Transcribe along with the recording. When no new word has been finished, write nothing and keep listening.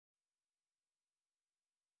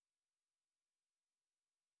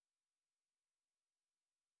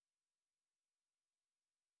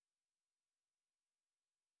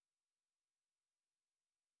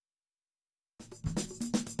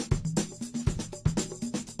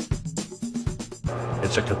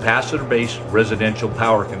It's a capacitor-based residential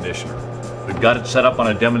power conditioner. We've got it set up on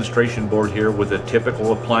a demonstration board here with a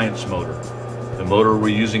typical appliance motor. The motor we're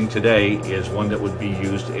using today is one that would be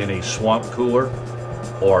used in a swamp cooler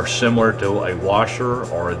or similar to a washer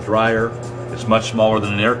or a dryer. It's much smaller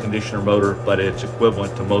than an air conditioner motor, but it's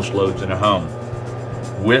equivalent to most loads in a home.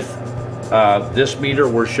 With this meter,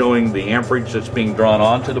 we're showing the amperage that's being drawn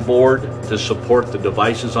onto the board to support the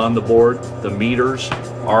devices on the board, the meters,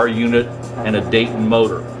 our unit, and a Dayton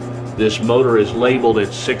motor. This motor is labeled at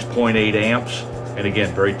 6.8 amps, and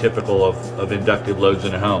again, very typical of inductive loads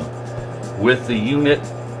in a home. With the unit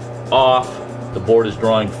off, the board is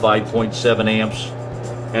drawing 5.7 amps,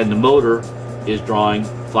 and the motor is drawing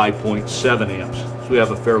 5.7 amps. So we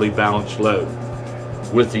have a fairly balanced load.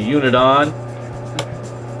 With the unit on,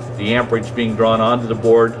 the amperage being drawn onto the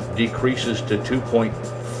board decreases to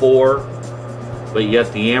 2.4, but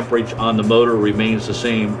yet the amperage on the motor remains the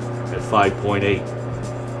same at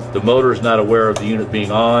 5.8. The motor is not aware of the unit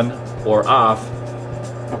being on or off.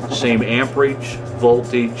 Same amperage,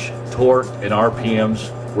 voltage, torque, and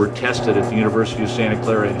RPMs were tested at the University of Santa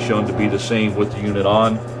Clara and shown to be the same with the unit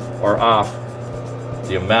on or off.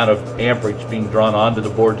 The amount of amperage being drawn onto the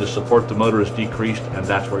board to support the motor is decreased, and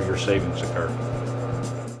that's where your savings occur.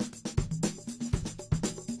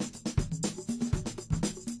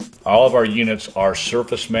 All of our units are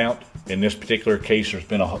surface mount. In this particular case, there's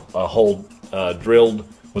been a hole drilled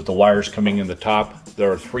with the wires coming in the top. There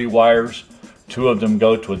are 3 wires. 2 of them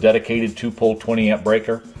go to a dedicated 2-pole 20-amp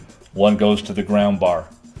breaker. 1 goes to the ground bar.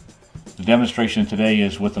 The demonstration today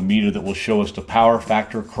is with a meter that will show us the power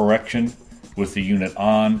factor correction with the unit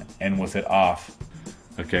on and with it off.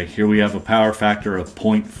 Okay, here we have a power factor of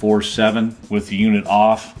 0.47 with the unit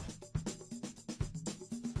off.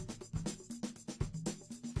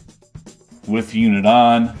 With the unit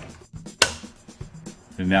on,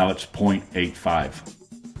 and now it's 0.85.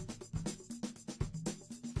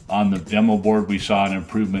 On the demo board, we saw an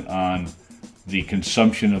improvement on the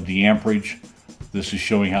consumption of the amperage. This is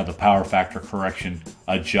showing how the power factor correction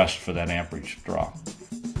adjusts for that amperage draw.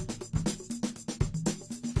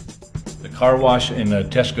 The car wash in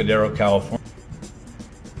Tescadero, California.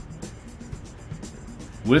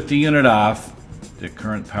 With the unit off, the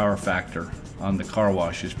current power factor on the car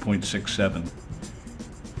wash is 0.67.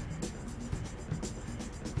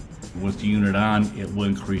 With the unit on, it will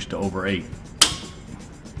increase to over 8.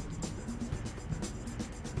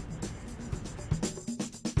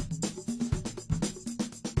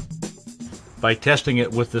 By testing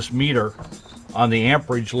it with this meter on the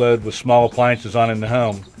amperage load with small appliances on in the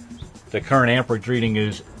home, the current amperage reading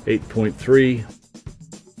is 8.3.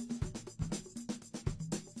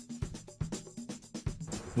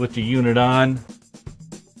 With the unit on,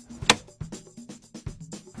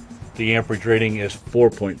 the amperage rating is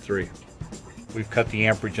 4.3. We've cut the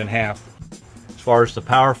amperage in half. As far as the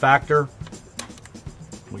power factor,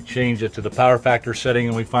 we change it to the power factor setting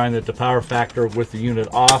and we find that the power factor with the unit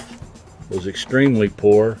off was extremely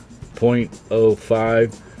poor,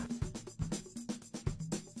 0.05.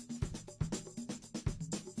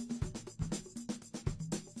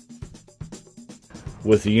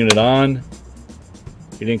 With the unit on,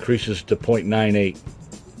 it increases to 0.98.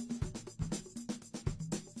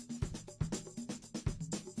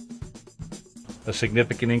 A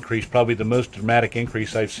significant increase, probably the most dramatic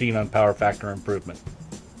increase I've seen on power factor improvement.